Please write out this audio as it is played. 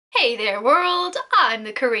Hey there world, I'm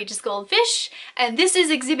the Courageous Goldfish, and this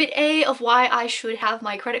is Exhibit A of why I should have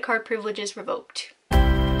my credit card privileges revoked.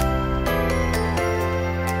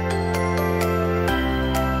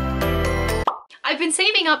 I've been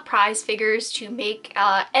saving up prize figures to make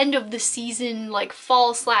end of the season like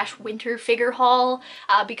fall/winter figure haul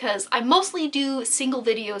because I mostly do single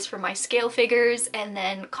videos for my scale figures and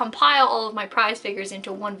then compile all of my prize figures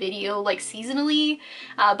into one video like seasonally,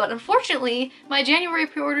 but unfortunately my January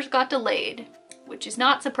pre-orders got delayed, which is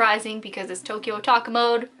not surprising because it's Tokyo Otaku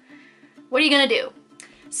mode. What are you gonna do?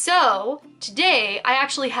 So today I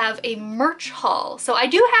actually have a merch haul. So I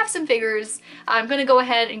do have some figures. I'm gonna go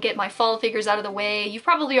ahead and get my fall figures out of the way. You've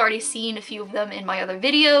probably already seen a few of them in my other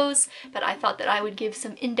videos, but I thought that I would give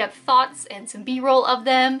some in-depth thoughts and some b-roll of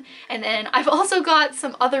them. And then I've also got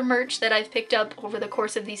some other merch that I've picked up over the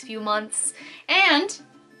course of these few months. And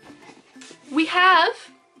we have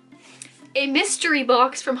a mystery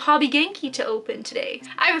box from Hobby Genki to open today.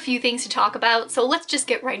 I have a few things to talk about, so let's just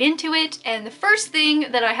get right into it. And the first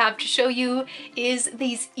thing that I have to show you is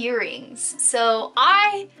these earrings. So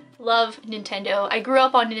I love Nintendo. I grew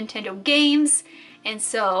up on Nintendo games, and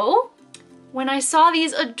so when I saw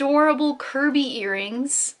these adorable Kirby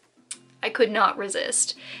earrings, I could not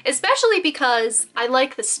resist, especially because I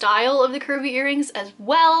like the style of the Kirby earrings as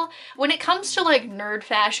well. When it comes to like nerd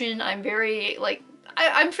fashion, I'm very like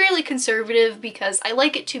I'm fairly conservative because I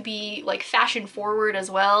like it to be like fashion forward as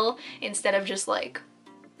well instead of just like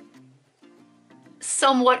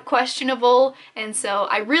somewhat questionable, and so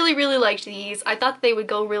I really liked these. I thought they would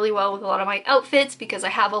go really well with a lot of my outfits because I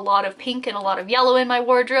have a lot of pink and a lot of yellow in my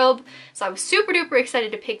wardrobe, so I was super duper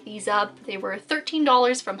excited to pick these up. They were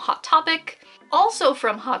 $13 from Hot Topic. Also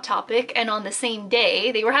from Hot Topic, and on the same day,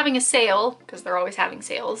 they were having a sale, because they're always having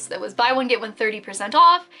sales, that was buy one get one 30%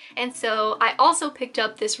 off, and so I also picked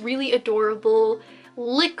up this really adorable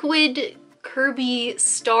liquid Kirby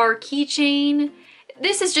star keychain.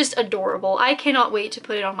 This is just adorable. I cannot wait to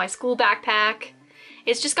put it on my school backpack.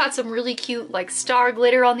 It's just got some really cute like star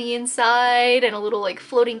glitter on the inside and a little like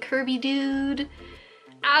floating Kirby dude.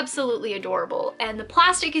 Absolutely adorable, and the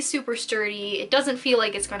plastic is super sturdy. It doesn't feel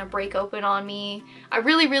like it's gonna break open on me. I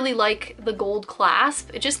really like the gold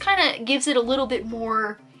clasp. It just kind of gives it a little bit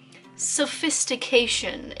more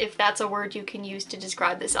sophistication, if that's a word you can use to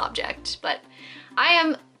describe this object. But I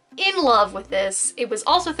am in love with this. It was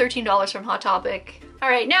also $13 from Hot Topic.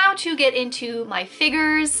 Alright, now to get into my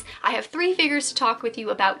figures. I have 3 figures to talk with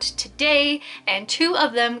you about today, and 2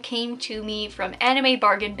 of them came to me from Anime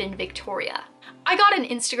Bargain Bin Victoria. I got an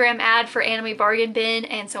Instagram ad for Anime Bargain Bin,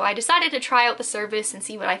 and so I decided to try out the service and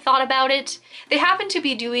see what I thought about it. They happened to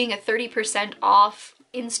be doing a 30% off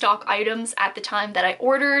in-stock items at the time that I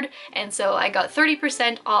ordered, and so I got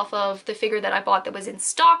 30% off of the figure that I bought that was in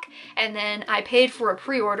stock, and then I paid for a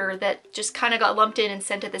pre-order that just kind of got lumped in and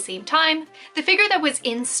sent at the same time. The figure that was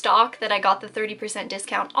in stock that I got the 30%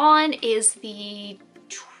 discount on is the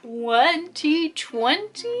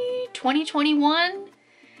 2021?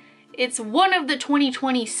 It's one of the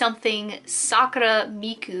 2020 something Sakura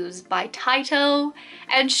Mikus by Taito,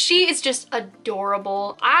 and she is just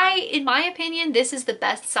adorable. In my opinion, this is the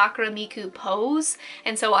best Sakura Miku pose,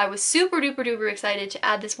 and so I was super duper excited to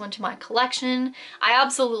add this one to my collection. I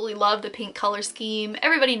absolutely love the pink color scheme.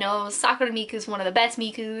 Everybody knows Sakura Miku is one of the best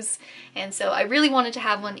Mikus, and so I really wanted to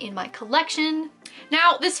have one in my collection.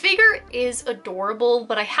 Now, this figure is adorable,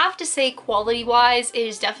 but I have to say quality-wise, it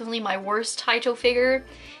is definitely my worst Taito figure.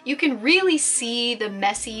 You can really see the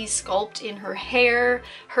messy sculpt in her hair.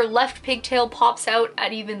 Her left pigtail pops out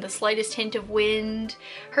at even the slightest hint of wind.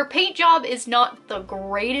 Her paint job is not the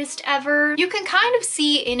greatest ever. You can kind of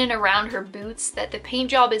see in and around her boots that the paint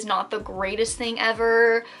job is not the greatest thing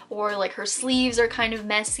ever, or like her sleeves are kind of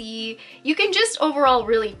messy. You can just overall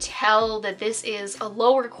really tell that this is a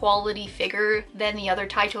lower quality figure than the other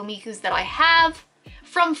Taito Mikus that I have.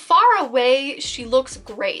 From far away, she looks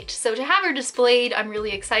great, so to have her displayed, I'm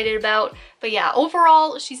really excited about. But yeah,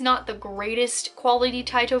 overall, she's not the greatest quality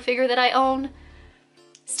Taito figure that I own.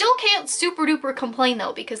 Still can't super duper complain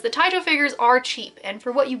though, because the Taito figures are cheap, and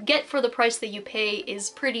for what you get for the price that you pay is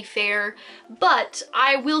pretty fair. But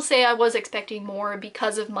I will say I was expecting more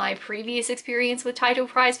because of my previous experience with Taito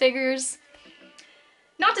Prize figures.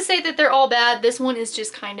 Not to say that they're all bad, this one is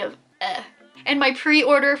just kind of eh. And my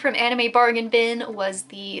pre-order from Anime Bargain Bin was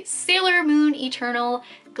the Sailor Moon Eternal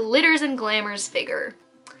Glitters and Glamours figure.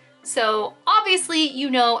 So obviously,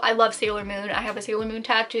 you know, I love Sailor Moon. I have a Sailor Moon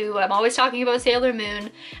tattoo. I'm always talking about Sailor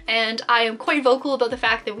Moon, and I am quite vocal about the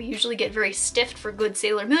fact that we usually get very stiffed for good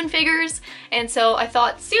Sailor Moon figures. And so I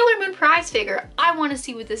thought, Sailor Moon prize figure, I want to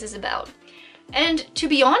see what this is about. And to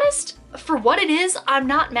be honest, for what it is, I'm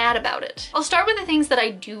not mad about it. I'll start with the things that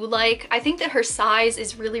I do like. I think that her size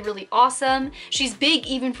is really, really awesome. She's big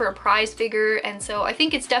even for a prize figure, and so I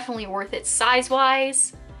think it's definitely worth it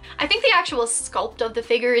size-wise. I think the actual sculpt of the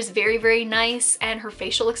figure is very, very nice, and her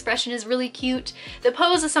facial expression is really cute. The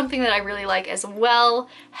pose is something that I really like as well.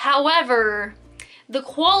 However, the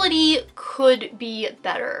quality could be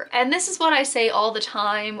better. And this is what I say all the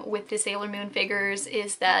time with the Sailor Moon figures,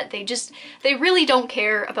 is that they really don't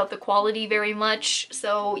care about the quality very much.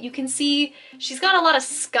 So you can see she's got a lot of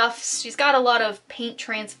scuffs, she's got a lot of paint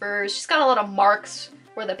transfers, she's got a lot of marks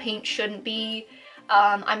where the paint shouldn't be.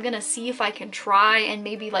 I'm gonna see if I can try and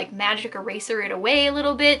maybe like magic eraser it away a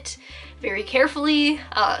little bit very carefully.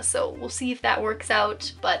 So we'll see if that works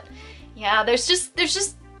out. But yeah, there's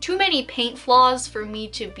just too many paint flaws for me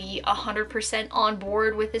to be 100% on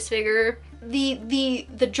board with this figure.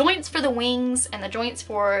 The joints for the wings and the joints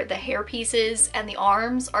for the hair pieces and the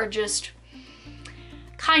arms are just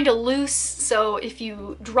kind of loose, so if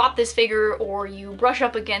you drop this figure or you brush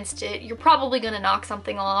up against it, you're probably gonna knock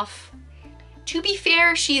something off. To be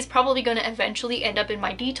fair, she's probably going to eventually end up in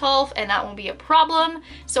my detolf, and that won't be a problem.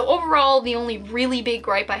 So overall, the only really big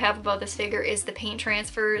gripe I have about this figure is the paint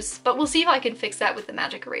transfers, but we'll see if I can fix that with the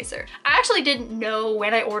magic eraser. I actually didn't know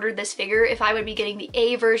when I ordered this figure if I would be getting the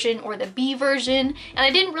A version or the B version, and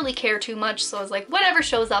I didn't really care too much, so I was like, whatever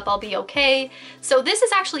shows up, I'll be okay. So this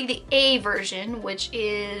is actually the A version, which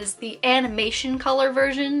is the animation color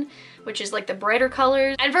version, which is like the brighter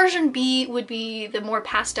colors, and version B would be the more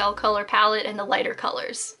pastel color palette and the lighter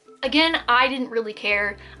colors. Again, I didn't really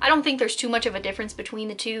care. I don't think there's too much of a difference between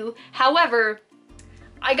the two. However,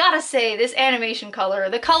 I gotta say, this animation color,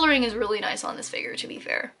 the coloring is really nice on this figure, to be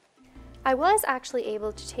fair. I was actually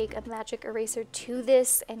able to take a magic eraser to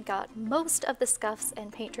this and got most of the scuffs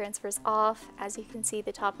and paint transfers off. As you can see,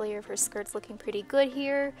 the top layer of her skirt's looking pretty good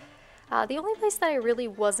here. The only place that I really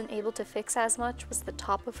wasn't able to fix as much was the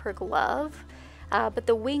top of her glove, but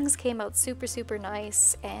the wings came out super, super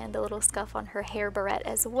nice, and the little scuff on her hair barrette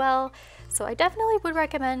as well. So I definitely would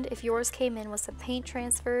recommend, if yours came in with some paint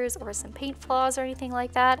transfers or some paint flaws or anything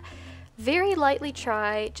like that, very lightly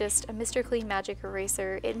try just a Mr. Clean magic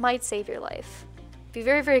eraser. It might save your life. Be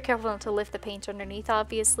very, very careful not to lift the paint underneath,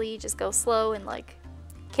 obviously. Just go slow and like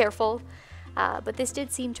careful, but this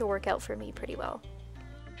did seem to work out for me pretty well.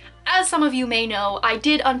 As some of you may know, I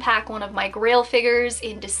did unpack one of my Grail figures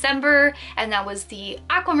in December, and that was the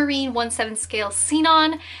Aquamarine 1/7 scale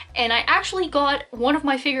Xenon, and I actually got one of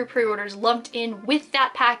my figure pre-orders lumped in with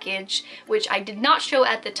that package, which I did not show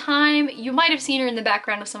at the time. You might have seen her in the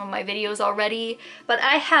background of some of my videos already, but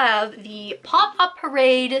I have the Pop-Up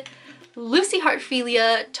Parade Lucy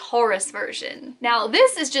Heartfilia Taurus version. Now,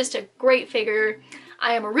 this is just a great figure.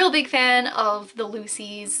 I am a real big fan of the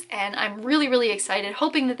Lucys, and I'm really, really excited,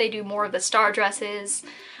 hoping that they do more of the star dresses.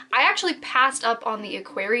 I actually passed up on the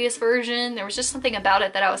Aquarius version. There was just something about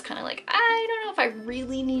it that I was kind of like, I don't know if I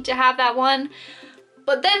really need to have that one.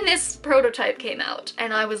 But then this prototype came out,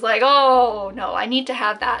 and I was like, oh no, I need to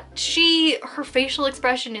have that. Her facial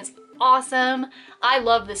expression is awesome. I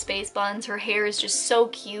love the space buns. Her hair is just so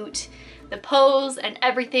cute. The pose and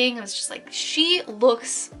everything, I was just like, she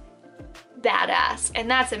looks badass, and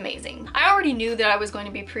that's amazing. I already knew that I was going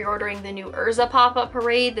to be pre-ordering the new Urza Pop-Up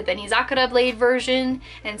Parade, the Benizakura Blade version,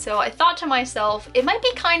 and so I thought to myself, it might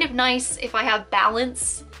be kind of nice if I have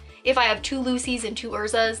balance. If I have two Lucys and two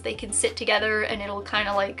Urzas, they can sit together and it'll kind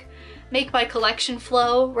of like make my collection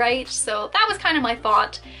flow, right? So that was kind of my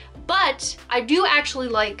thought, but I do actually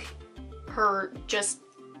like her just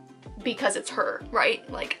because it's her, right?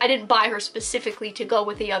 Like, I didn't buy her specifically to go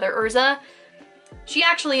with the other Urza. She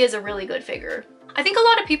actually is a really good figure. I think a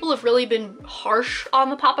lot of people have really been harsh on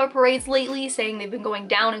the pop-up parades lately, saying they've been going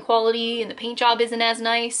down in quality and the paint job isn't as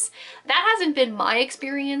nice. That hasn't been my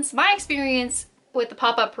experience. My experience with the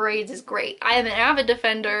pop-up parades is great. I am an avid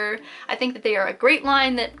defender. I think that they are a great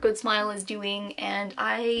line that Good Smile is doing, and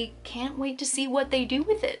I can't wait to see what they do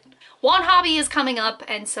with it. Juan Hobby is coming up,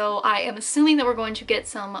 and so I am assuming that we're going to get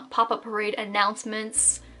some pop-up parade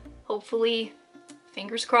announcements, hopefully,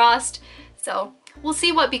 fingers crossed. So we'll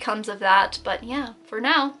see what becomes of that, but yeah, for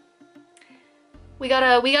now, we got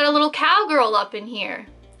a little cowgirl up in here.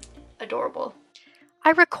 Adorable. I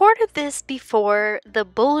recorded this before the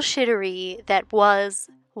bullshittery that was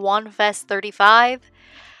OneFest 35.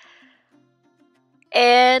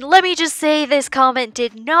 And let me just say, this comment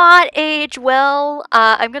did not age well.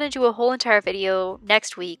 I'm going to do a whole entire video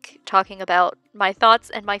next week talking about my thoughts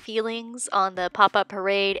and my feelings on the Pop-Up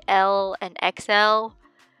Parade L and XL.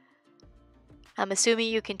 I'm assuming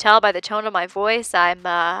you can tell by the tone of my voice, I'm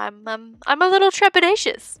a little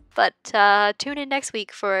trepidatious, but tune in next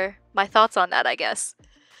week for my thoughts on that, I guess.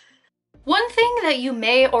 One thing that you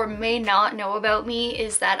may or may not know about me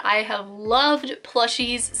is that I have loved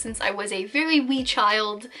plushies since I was a very wee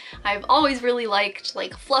child. I've always really liked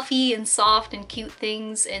like fluffy and soft and cute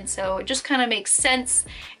things, and so it just kind of makes sense.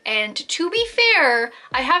 And to be fair,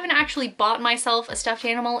 I haven't actually bought myself a stuffed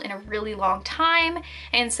animal in a really long time,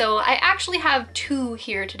 and so I actually have two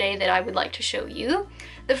here today that I would like to show you.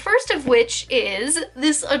 The first of which is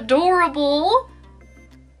this adorable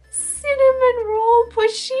cinnamon roll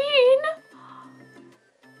Pusheen.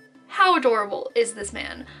 How adorable is this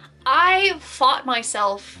man? I fought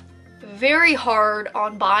myself very hard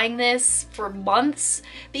on buying this for months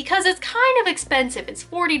because it's kind of expensive. It's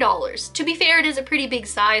 $40. To be fair, it is a pretty big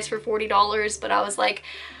size for $40, but I was like,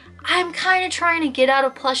 I'm kind of trying to get out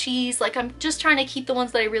of plushies. Like, I'm just trying to keep the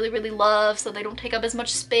ones that I really, really love so they don't take up as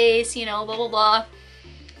much space, you know, blah, blah, blah.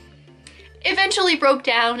 Eventually broke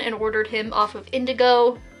down and ordered him off of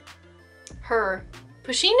Indigo. Her.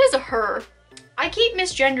 Pusheen is a her. I keep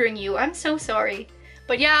misgendering you, I'm so sorry.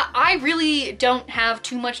 But yeah, I really don't have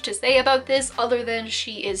too much to say about this other than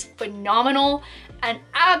she is phenomenal. An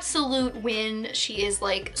absolute win. She is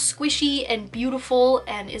like squishy and beautiful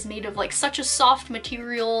and is made of like such a soft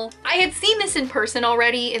material. I had seen this in person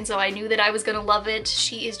already, and so I knew that I was gonna love it.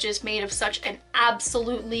 She is just made of such an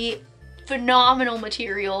absolutely phenomenal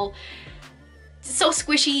material. So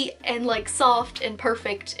squishy and like soft and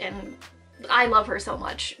perfect, and I love her so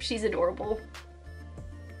much. She's adorable.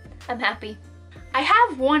 I'm happy. I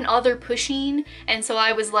have one other Pusheen, and so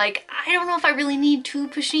I was like, I don't know if I really need two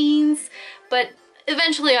Pusheens, but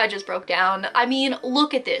eventually I just broke down. I mean,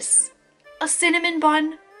 look at this. A cinnamon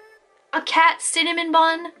bun? A cat cinnamon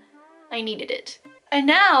bun? I needed it. And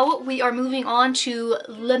now we are moving on to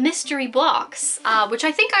Le Mystery Box, which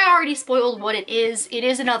I think I already spoiled what it is. It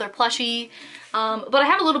is another plushie. But I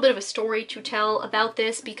have a little bit of a story to tell about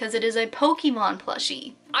this because it is a Pokemon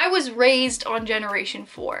plushie. I was raised on Generation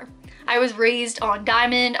 4. I was raised on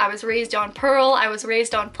Diamond, I was raised on Pearl, I was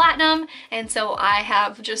raised on Platinum, and so I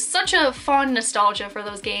have just such a fond nostalgia for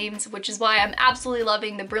those games, which is why I'm absolutely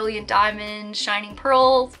loving the Brilliant Diamond, Shining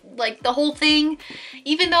Pearl, like the whole thing.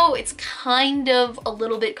 Even though it's kind of a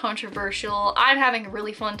little bit controversial, I'm having a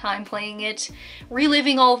really fun time playing it,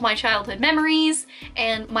 reliving all of my childhood memories,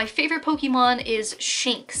 and my favorite Pokemon is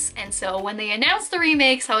Shinx, and so when they announced the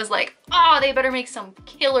remakes, I was like, oh, they better make some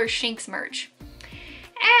killer Shinx merch.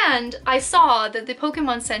 And I saw that the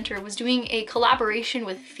Pokemon Center was doing a collaboration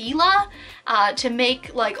with Fila to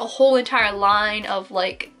make like a whole entire line of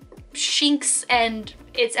like Shinx and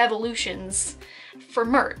its evolutions for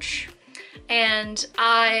merch. And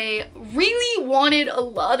I really wanted a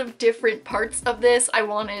lot of different parts of this. I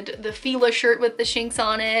wanted the Fila shirt with the Shinx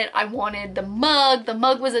on it. I wanted the mug. The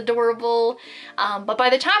mug was adorable. But by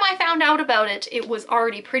the time I found out about it, it was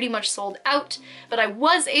already pretty much sold out. But I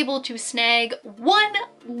was able to snag one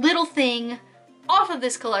little thing off of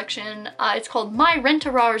this collection. It's called My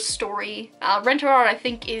Rentarar's Story. Rentarar, I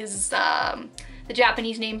think, is the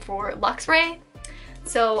Japanese name for Luxray.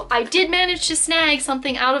 So I did manage to snag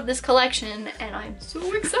something out of this collection, and I'm so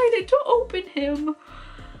excited to open him.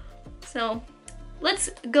 So let's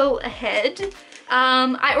go ahead.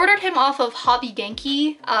 I ordered him off of Hobby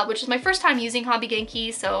Genki, which is my first time using Hobby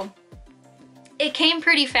Genki, so it came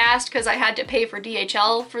pretty fast because I had to pay for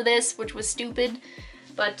DHL for this, which was stupid.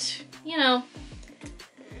 But, you know,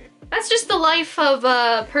 that's just the life of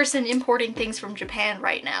a person importing things from Japan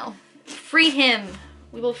right now. Free him.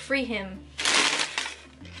 We will free him.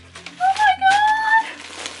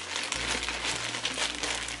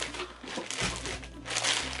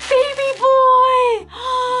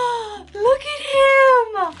 Look at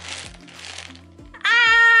him!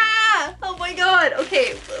 Ah! Oh my god.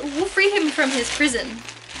 Okay, we'll free him from his prison.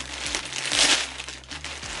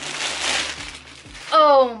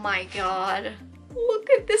 Oh my god. Look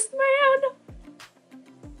at this man.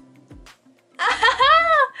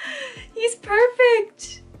 Ah! He's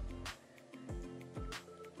perfect.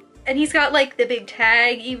 And he's got like the big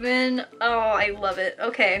tag even. Oh, I love it.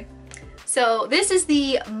 Okay. So this is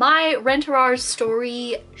the My Rentarar's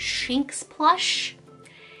Story Shinx plush.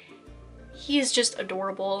 He is just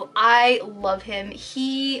adorable. I love him.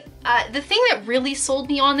 The thing that really sold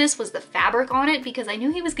me on this was the fabric on it because I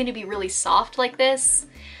knew he was going to be really soft like this.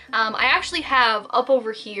 I actually have up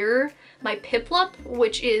over here my Piplup,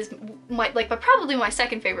 which is probably my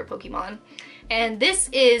second favorite Pokemon. And this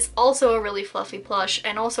is also a really fluffy plush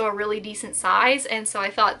and also a really decent size, and so I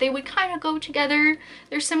thought they would kind of go together.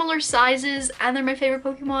 They're similar sizes and they're my favorite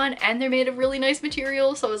Pokemon and they're made of really nice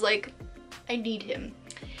material, so I was like, I need him.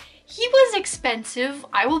 He was expensive,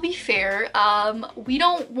 I will be fair. We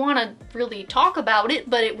don't want to really talk about it,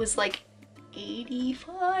 but it was like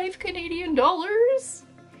 85 Canadian dollars,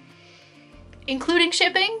 including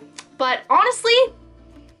shipping. But honestly,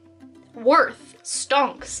 worth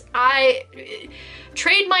stonks. I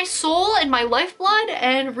trade my soul and my lifeblood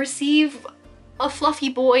and receive a fluffy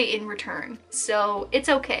boy in return. So it's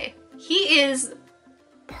okay. He is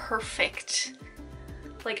perfect.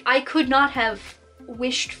 Like, I could not have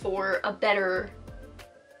wished for a better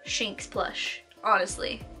Shinx plush,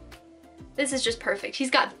 honestly. This is just perfect.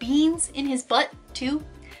 He's got beans in his butt too,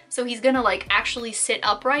 so he's gonna like actually sit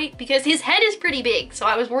upright because his head is pretty big, so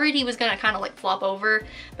I was worried he was gonna kind of like flop over,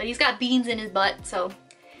 but he's got beans in his butt, so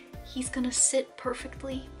he's gonna sit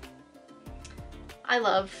perfectly. I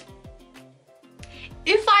love.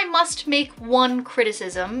 If I must make one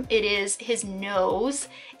criticism, it is his nose.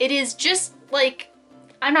 It is just like,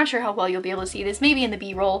 I'm not sure how well you'll be able to see this, maybe in the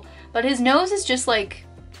B-roll, but his nose is just like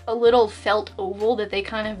a little felt oval that they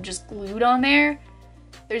kind of just glued on there.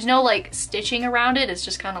 There's no like stitching around it, it's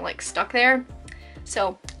just kind of like stuck there.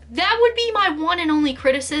 So that would be my one and only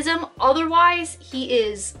criticism. Otherwise, he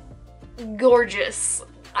is gorgeous.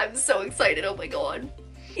 I'm so excited, oh my god.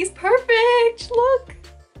 He's perfect, look.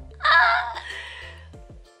 Ah!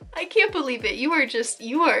 I can't believe it. You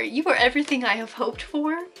are everything I have hoped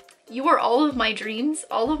for. You are all of my dreams,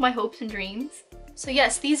 all of my hopes and dreams. So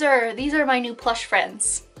yes, these are my new plush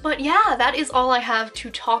friends. But yeah, that is all I have to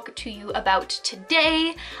talk to you about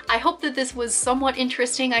today. I hope that this was somewhat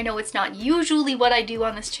interesting. I know it's not usually what I do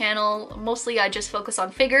on this channel. Mostly I just focus on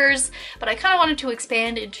figures, but I kind of wanted to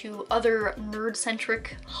expand into other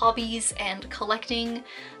nerd-centric hobbies and collecting.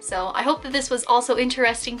 So I hope that this was also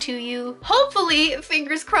interesting to you. Hopefully,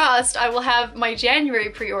 fingers crossed, I will have my January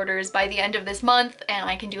pre-orders by the end of this month and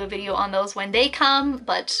I can do a video on those when they come,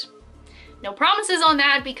 but no promises on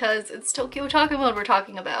that because it's Tokyo Otaku Mode we're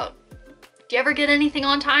talking about. Do you ever get anything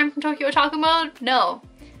on time from Tokyo Otaku Mode? No.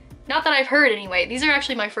 Not that I've heard anyway. These are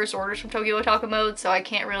actually my first orders from Tokyo Otaku Mode, so I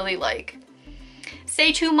can't really like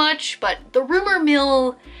say too much, but the rumor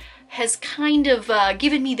mill has kind of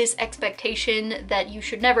given me this expectation that you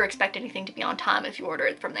should never expect anything to be on time if you order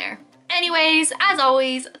it from there. Anyways, as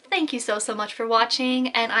always, thank you so much for watching,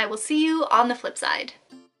 and I will see you on the flip side.